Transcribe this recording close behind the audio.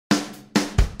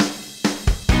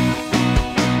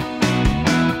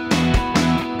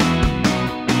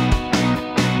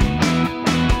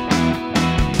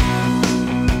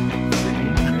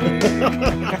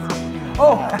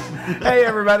Hey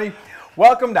everybody,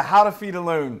 welcome to How to Feed a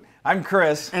Loon. I'm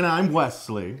Chris. And I'm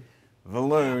Wesley. The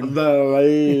Loon. The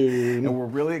Loon. And we're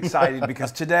really excited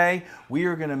because today we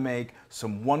are going to make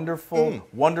some wonderful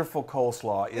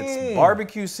coleslaw. It's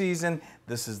barbecue season.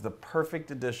 This is the perfect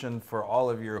addition for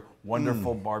all of your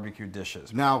wonderful barbecue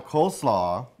dishes. Now,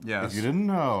 coleslaw, Yes. if you didn't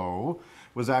know,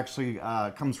 was actually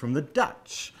comes from the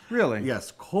Dutch. Really?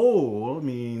 Yes, cole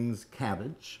means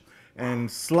cabbage, and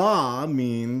slaw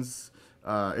means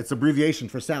it's abbreviation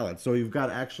for salad. So you've got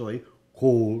actually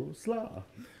coleslaw.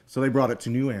 So they brought it to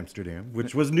New Amsterdam,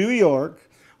 which was New York,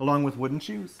 along with wooden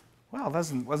shoes. Wow,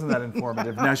 wasn't that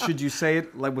informative? Now, should you say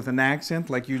it like with an accent,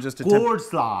 like you just attempted?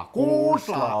 Coleslaw.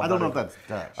 Coleslaw. I don't know if that's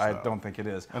Dutch. I don't think it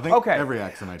is. I think okay. every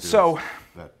accent I do So, is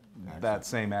that accent. That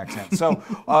same accent. So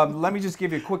let me just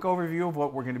give you a quick overview of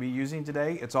what we're going to be using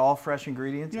today. It's all fresh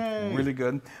ingredients. Yay. It's really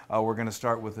good. We're going to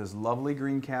start with this lovely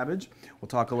green cabbage. We'll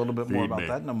talk a little bit more about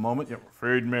that in a moment. Yeah,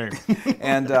 feed me.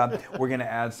 And we're going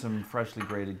to add some freshly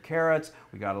grated carrots.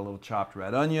 We got a little chopped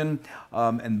red onion.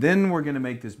 And then we're going to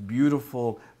make this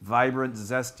beautiful, vibrant,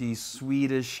 zesty,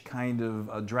 Swedish kind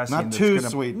of dressing. Not too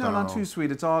sweet, No, though. not too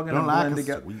sweet. It's all going to blend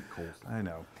together. Sweet coleslaw. I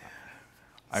know.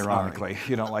 Ironically,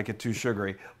 you don't like it too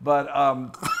sugary. But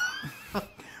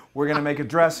we're going to make a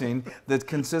dressing that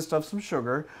consists of some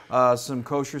sugar, some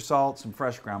kosher salt, some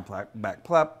fresh ground black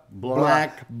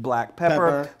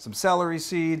pepper, some celery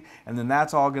seed, and then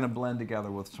that's all going to blend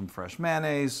together with some fresh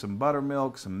mayonnaise, some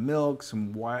buttermilk, some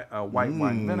white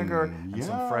wine vinegar, and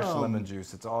some fresh lemon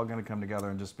juice. It's all going to come together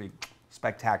and just be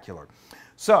spectacular.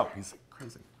 So,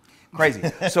 crazy.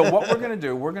 So what we're going to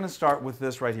do, we're going to start with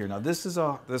this right here. Now this,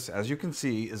 as you can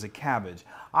see, is a cabbage.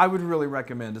 I would really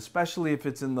recommend, especially if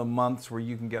it's in the months where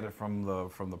you can get it from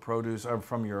the produce or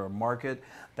from your market,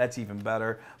 that's even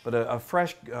better. But a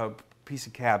fresh piece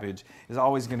of cabbage is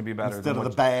always going to be better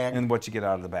than what you get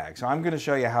out of the bag. So I'm going to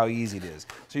show you how easy it is.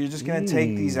 So you're just going to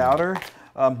take these outer,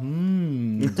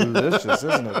 delicious,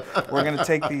 isn't it? We're going to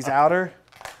take these outer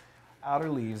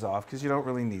leaves off because you don't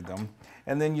really need them.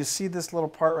 And then you see this little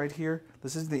part right here?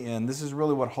 This is the end. This is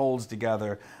really what holds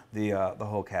together the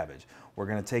whole cabbage. We're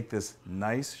going to take this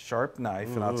nice sharp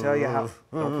knife, and I'll tell you how,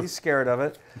 don't be scared of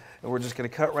it, and we're just going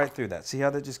to cut right through that. See how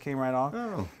that just came right off?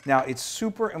 Oh. Now, it's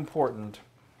super important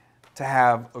to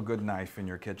have a good knife in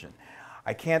your kitchen.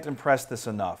 I can't impress this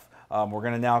enough. We're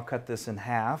going to now cut this in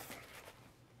half.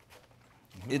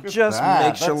 It just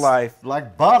makes your life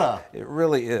like butter. It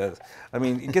really is. I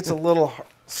mean, it gets a little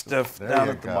stiff down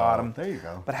at the bottom. There you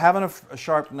go. But having a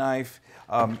sharp knife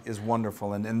is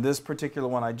wonderful. And this particular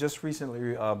one, I just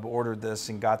recently ordered this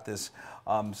and got this,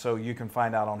 so you can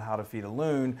find out on How to Feed a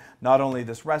Loon, not only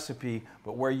this recipe,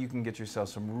 but where you can get yourself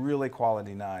some really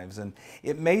quality knives. And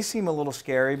it may seem a little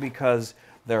scary because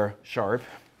they're sharp,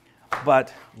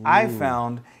 but I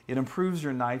found it improves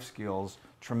your knife skills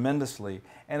tremendously,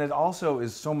 and it also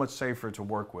is so much safer to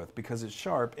work with because it's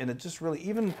sharp, and it just really,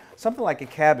 even something like a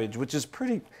cabbage, which is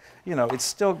pretty, you know, it's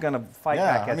still going to fight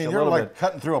back at you a little bit. You're like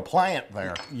cutting through a plant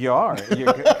there. You are.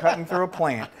 You're cutting through a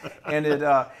plant, and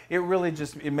it really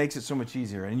just, it makes it so much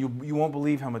easier, and you won't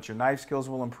believe how much your knife skills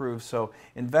will improve. So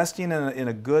investing in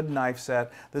a good knife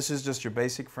set, this is just your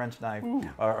basic French knife,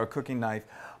 or cooking knife,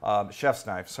 chef's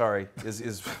knife, sorry,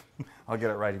 is I'll get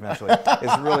it right eventually.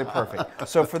 It's really perfect.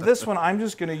 So for this one, I'm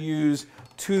just going to use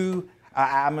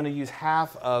I'm going to use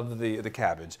half of the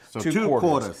cabbage. So two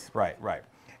quarters. Right.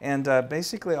 And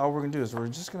basically all we're going to do is we're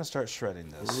just going to start shredding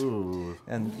this. Ooh.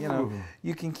 And you know,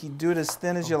 you can do it as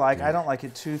thin as you like. I don't like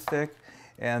it too thick.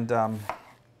 And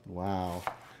wow.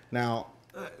 Now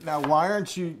why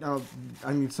aren't you?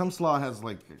 I mean, some slaw has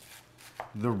like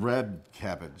the red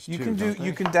cabbage.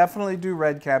 You can definitely do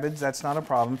red cabbage. That's not a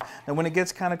problem. And when it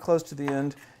gets kind of close to the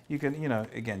end, you can, you know,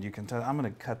 again, you can tell. I'm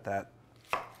going to cut that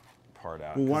part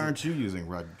out. Well, why aren't you using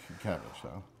red cabbage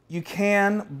though? You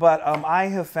can, but I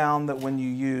have found that when you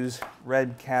use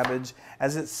red cabbage,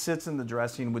 as it sits in the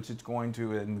dressing, which it's going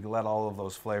to, and let all of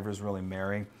those flavors really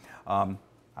marry, I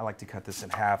like to cut this in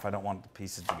half. I don't want the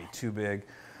pieces to be too big.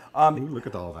 Ooh, look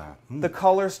at all that. The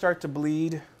colors start to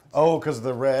bleed. Oh, because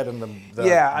the red and the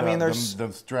yeah, I mean, there's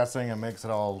the dressing, it makes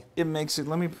it all. It makes it.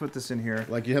 Let me put this in here.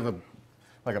 Like you have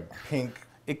a pink.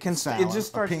 It just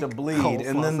starts to bleed,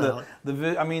 and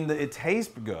then it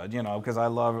tastes good, you know, because I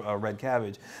love red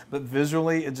cabbage, but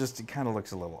visually it kind of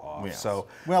looks a little off. Yes. So,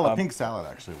 well, a pink salad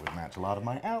actually would match a lot of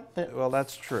my outfit. Well,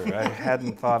 that's true. I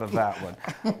hadn't thought of that one,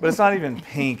 but it's not even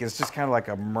pink. It's just kind of like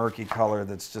a murky color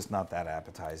that's just not that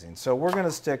appetizing. So we're going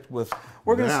to stick with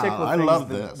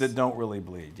things that don't really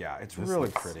bleed. Yeah, it's really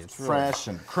pretty. It's fresh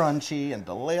and crunchy and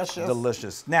delicious.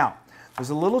 Delicious. Now, there's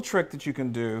a little trick that you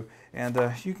can do, and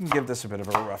you can give this a bit of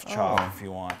a rough chop if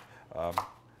you want.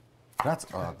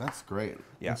 That's great.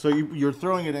 Yeah. And so you're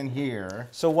throwing it in here.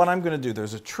 So what I'm going to do,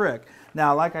 there's a trick.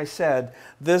 Now, like I said,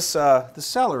 this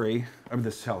this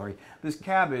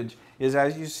cabbage is,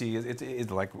 as you see,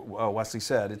 it's like Wesley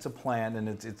said, it's a plant, and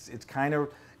it's kind of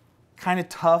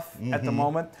tough at the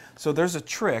moment. So there's a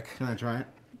trick. Can I try it?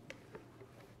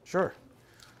 Sure.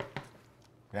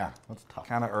 Yeah, that's tough.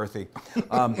 Kind of earthy.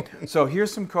 So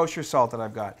here's some kosher salt that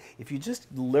I've got. If you just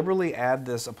liberally add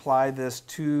this, apply this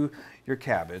to your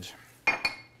cabbage,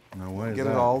 Now, what is get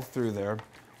that? it all through there.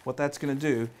 What that's going to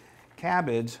do,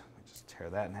 cabbage, just tear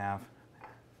that in half.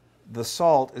 The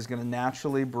salt is going to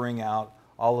naturally bring out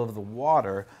all of the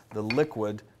water, the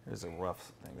liquid. There's a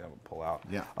rough thing that would pull out.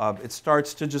 Yeah. It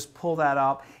starts to just pull that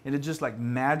out, and it just like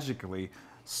magically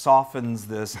softens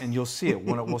this, and you'll see it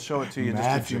when we'll show it to you in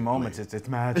just a few moments. It's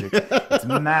magic. It's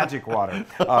magic water.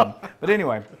 But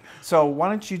anyway, so why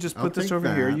don't you just put this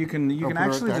over here? You can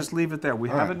actually just leave it there. We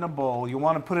have it in a bowl. You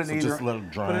want to put it either just let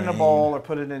it put it in a drain. bowl or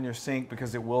put it in your sink,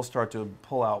 because it will start to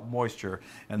pull out moisture,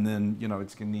 and then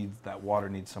it's gonna need that water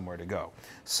needs somewhere to go.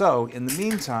 So in the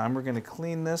meantime, we're gonna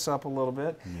clean this up a little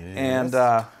bit, and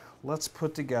let's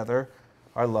put together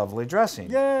our lovely dressing.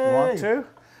 Yay! You want to?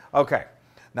 Okay.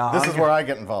 Now This is where I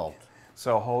get involved.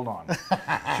 So hold on.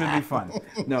 Should be fun.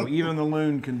 No, even the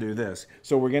Loon can do this.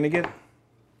 So we're gonna get.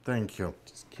 Thank you.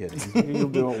 Just kidding. You'll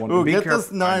do it one. Ooh, Be get careful.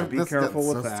 this knife. Be This careful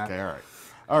gets with so that. Scary.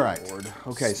 All right.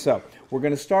 Okay, so we're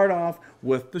gonna start off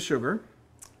with the sugar.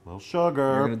 A little You're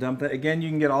sugar. gonna dump that again. You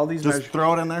can get all these. Just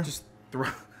throw it in there. Just throw.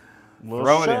 Little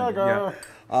Throw it sugar. in.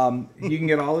 Yeah. You can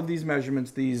get all of these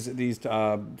measurements,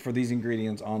 for these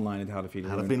ingredients online at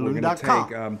howtofeedaloon. We're going to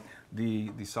howtofeedaloon.com.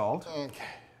 take the salt. Okay.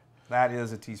 That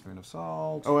is a teaspoon of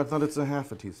salt. Oh, I thought it's a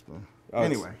half a teaspoon.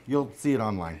 Anyway, you'll see it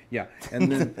online. Yeah, and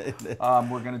then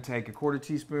we're going to take a quarter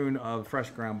teaspoon of fresh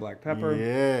ground black pepper.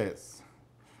 Yes.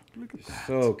 Look at that.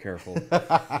 So careful.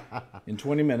 In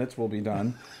 20 minutes, we'll be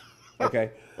done.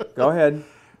 Okay, go ahead.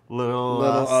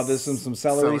 There's some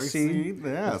celery seed.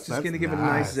 Yes, it's just going to give it a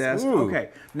nice zest. Ooh.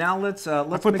 Okay, now let's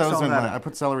mix put those all in that. I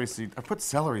put celery seed. I put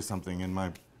celery something in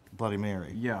my Bloody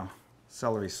Mary. Yeah,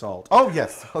 celery salt. Oh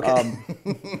yes. Okay.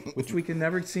 Which we can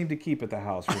never seem to keep at the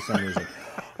house for some reason.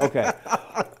 Okay.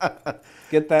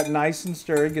 Get that nice and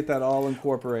stirred. Get that all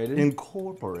incorporated.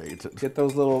 Incorporated. Get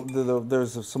those little.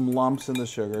 There's some lumps in the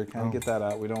sugar. Kind of get that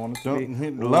out. We don't want it to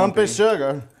be lumpy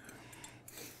sugar.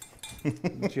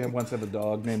 Did you once have a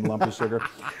dog named Lumpy Sugar?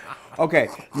 Okay,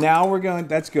 now we're going.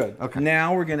 That's good. Okay.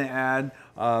 Now we're going to add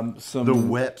some. The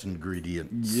wet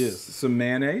ingredients. Yes, some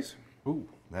mayonnaise. Ooh,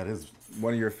 that is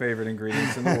one of your favorite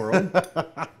ingredients in the world.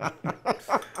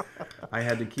 I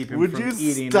had to keep him from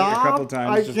eating it a couple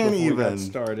times just before we got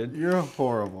started. You're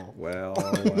horrible. Well,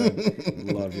 I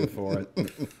love you for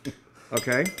it.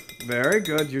 Okay, very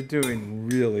good. You're doing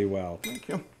really well. Thank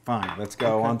you. Fine, let's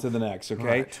go on to the next, okay?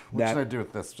 Right. What should I do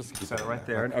with this? Just set it right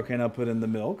there. Okay, now put in the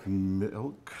milk.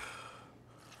 Milk.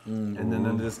 And then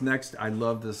in this next, I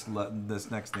love this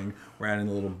next thing. We're adding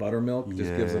a little buttermilk.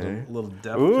 Just gives it a little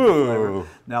depth to the flavor.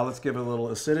 Now let's give it a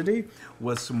little acidity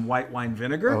with some white wine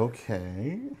vinegar.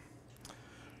 Okay.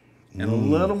 And a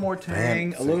little more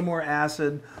tang, a little more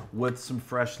acid with some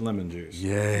fresh lemon juice.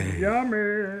 Yay.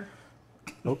 Yummy.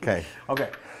 Okay. Okay,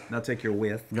 now take your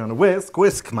whisk. I'm gonna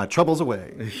whisk my troubles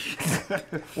away.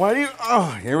 Why do you?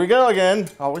 Oh, here we go again.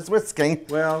 Always whisking.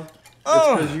 Well,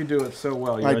 it's because you do it so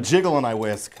well. I jiggle and I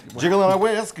whisk. Jiggle and I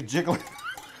whisk. Jiggle.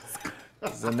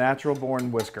 It's a natural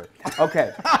born whisker.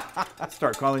 Okay,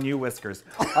 start calling you Whiskers.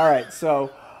 All right,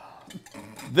 so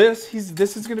this is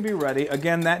going to be ready.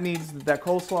 Again, that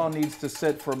coleslaw needs to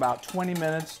sit for about 20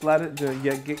 minutes. Let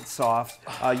it get soft.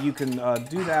 You can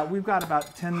do that. We've got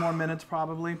about 10 more minutes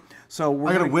probably. So we're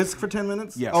I gotta whisk for 10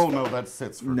 minutes. Yes. Oh no, that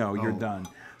sits for. No, you're done.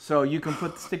 So you can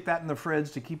stick that in the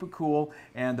fridge to keep it cool,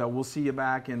 and we'll see you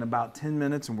back in about 10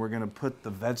 minutes, and we're going to put the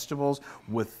vegetables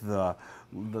with the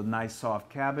nice soft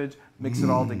cabbage, mix it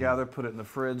all together, put it in the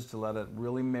fridge to let it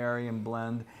really marry and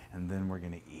blend, and then we're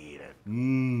going to eat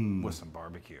it with some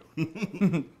barbecue.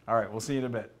 All right, we'll see you in a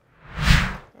bit.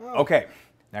 Okay,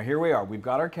 now here we are. We've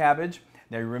got our cabbage.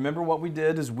 Now you remember what we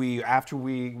did is after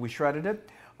we shredded it,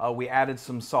 we added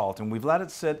some salt, and we've let it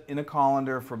sit in a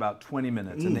colander for about 20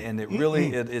 minutes, and it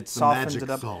really it softens it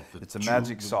up. Salt, it's a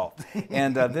magic salt.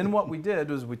 And then what we did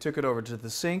was we took it over to the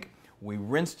sink. We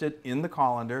rinsed it in the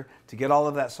colander to get all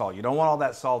of that salt. You don't want all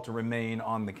that salt to remain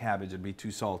on the cabbage; it'd be too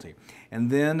salty. And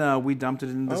then we dumped it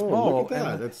in this bowl. Look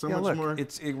at that! It's so much more.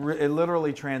 It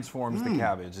literally transforms the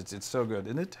cabbage. It's so good,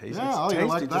 and it tastes. Yeah, it's you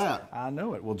like that? I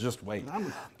know it. Well, just wait.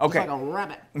 Okay. Like a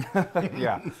rabbit.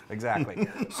 Yeah, exactly.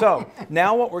 So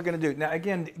now what we're going to do, now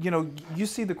again, you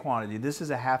see the quantity. This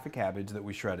is a half a cabbage that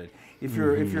we shredded. If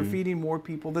you're feeding more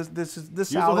people, this Use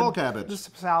salad, the whole cabbage. this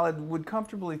salad would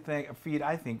comfortably feed,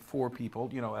 I think, 4 people,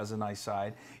 you know, as a nice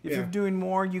side. If you're doing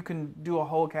more, you can do a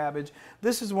whole cabbage.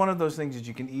 This is one of those things that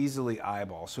you can easily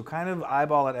eyeball. So kind of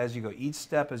eyeball it as you go. Each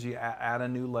step as you add a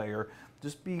new layer,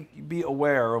 just be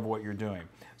aware of what you're doing.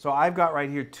 So I've got right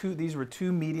here these were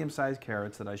 2 medium-sized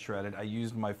carrots that I shredded. I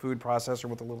used my food processor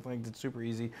with a little thing that's super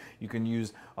easy. You can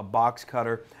use a box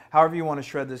cutter, however you want to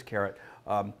shred this carrot.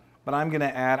 But I'm going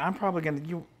to add, I'm probably going to,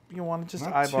 you want to just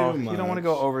Not eyeball. too You don't want to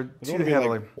much. go over You too don't wanna be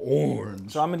heavily. like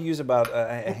orange. So I'm going to use about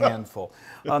a handful.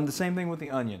 The same thing with the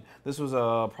onion. This was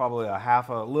probably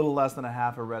a little less than a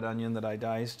half a red onion that I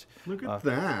diced. Look at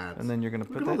that. And then you're going to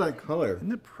put Look at all that color.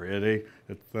 Isn't it pretty?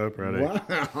 It's so pretty.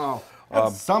 Wow.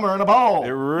 That's summer in a bowl. It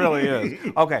really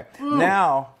is. Okay,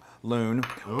 now, Loon,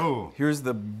 Oh. here's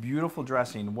the beautiful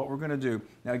dressing. What we're going to do,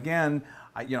 now again,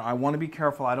 I want to be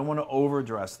careful. I don't want to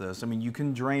overdress this. I mean, you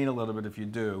can drain a little bit if you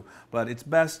do, but it's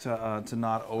best to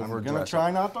not overdress. I'm going to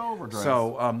try not to overdress.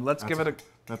 So let's give it a...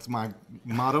 That's my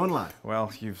motto in life.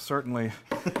 Well, you've certainly...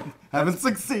 Haven't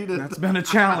succeeded. That's been a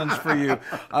challenge for you.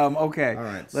 Okay. All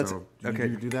right, Let's, so okay.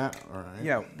 you do that? All right.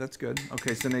 Yeah, that's good.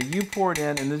 Okay, so now you pour it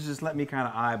in, and this just let me kind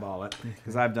of eyeball it,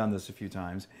 because I've done this a few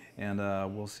times, and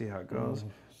we'll see how it goes.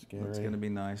 It's going to be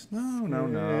nice. No,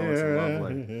 it's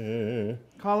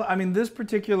lovely. I mean, this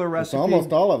particular recipe... It's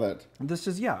almost all of it. This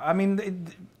is, yeah, I mean,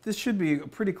 this should be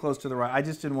pretty close to the right. I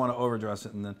just didn't want to overdress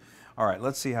it, and then... All right,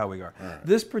 let's see how we go. Right.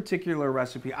 This particular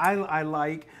recipe, I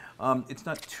like. It's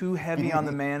not too heavy on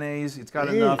the mayonnaise. It's got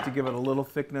enough to give it a little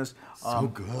thickness so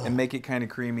good. And make it kind of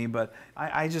creamy. But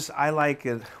I like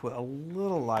it a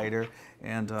little lighter.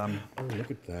 And oh,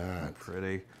 look at that.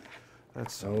 Pretty.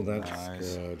 That's so that's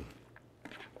nice. good.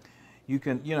 You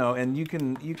can, and you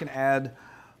can add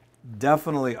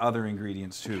definitely other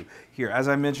ingredients too. Here, as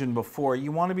I mentioned before,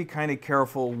 you want to be kind of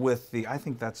careful with the, I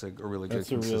think that's a really good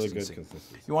consistency. Really good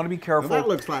consistency. You want to be careful. Now that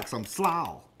looks like some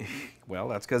slaw. Well,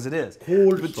 that's because it is.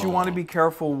 Coleslaw. But you want to be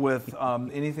careful with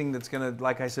anything that's going to,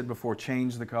 like I said before,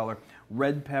 change the color.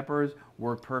 Red peppers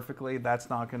work perfectly. That's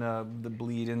not going to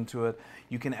bleed into it.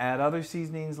 You can add other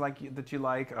seasonings that you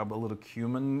like. A little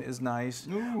cumin is nice.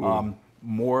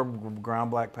 More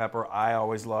ground black pepper, I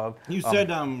always love. You said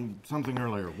something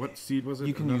earlier. What seed was it?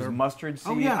 You can use mustard seed.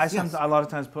 Oh, yes, I a lot of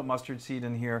times put mustard seed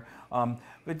in here, but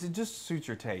it just suits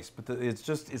your taste. But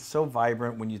it's so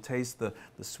vibrant when you taste the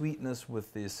sweetness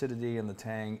with the acidity and the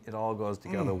tang. It all goes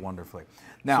together wonderfully.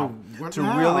 Now,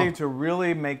 to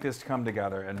really make this come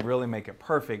together and really make it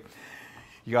perfect,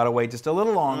 you got to wait just a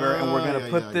little longer, and we're going to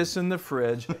put this in the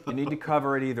fridge. You need to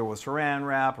cover it either with saran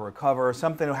wrap or a cover or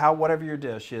something, whatever your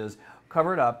dish is.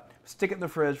 Cover it up, stick it in the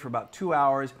fridge for about 2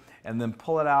 hours, and then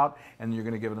pull it out, and you're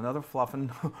going to give it another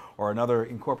fluffing or another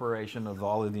incorporation of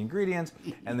all of the ingredients,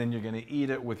 and then you're going to eat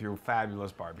it with your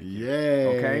fabulous barbecue.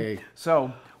 Yay! Okay?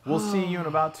 So we'll see you in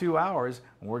about 2 hours,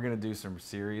 and we're going to do some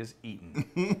serious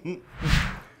eating.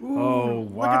 Ooh, oh,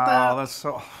 wow. Look at that. That's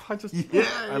so,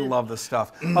 I love this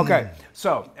stuff. Okay,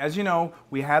 so as you know,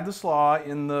 we had the slaw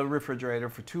in the refrigerator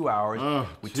for 2 hours.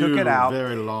 We took it out.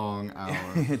 Very long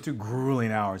hours. 2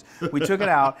 grueling hours. We took it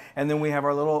out, and then we have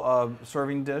our little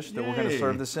serving dish that we're going to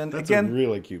serve this in. That's a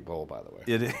really cute bowl, by the way.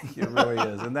 It really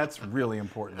is, and that's really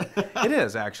important. It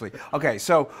is, actually. Okay,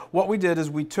 so what we did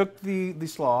is we took the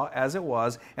slaw as it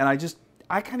was, and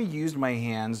I kind of used my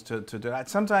hands to do that.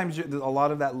 Sometimes a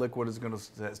lot of that liquid is going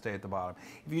to stay at the bottom.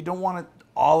 If you don't want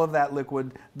all of that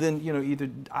liquid, then either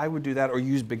I would do that or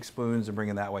use big spoons and bring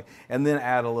it that way, and then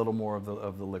add a little more of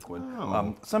the liquid.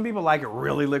 Oh. Some people like it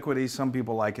really liquidy. Some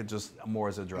people like it just more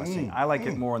as a dressing. I like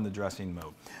it more in the dressing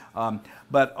mode.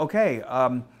 But okay,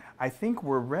 I think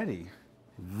we're ready.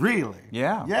 Really?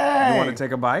 Yeah. Yay! You want to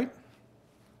take a bite?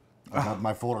 I got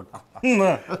my fork.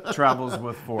 Travels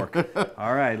with fork.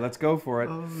 All right, let's go for it.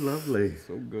 Oh, lovely.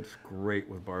 So good. It's great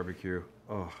with barbecue.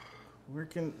 Oh.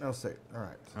 I'll say. All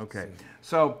right. Okay.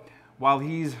 So while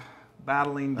he's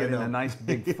battling getting a nice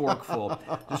big forkful,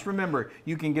 just remember,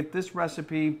 you can get this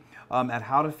recipe at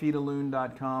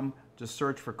howtofeedaloon.com. Just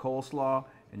search for coleslaw,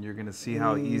 and you're going to see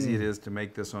how easy it is to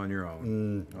make this on your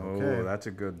own. Okay. Oh, that's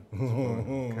a good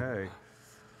one. Okay.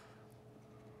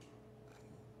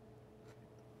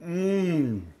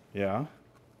 Yeah.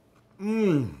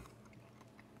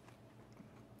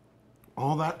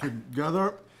 All that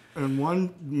together in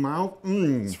one mouth.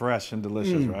 It's fresh and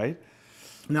delicious, right?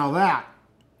 Now that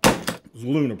is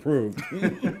Loon approved.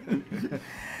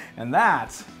 And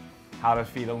that's how to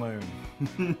feed a loon.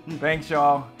 Thanks,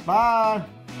 y'all. Bye.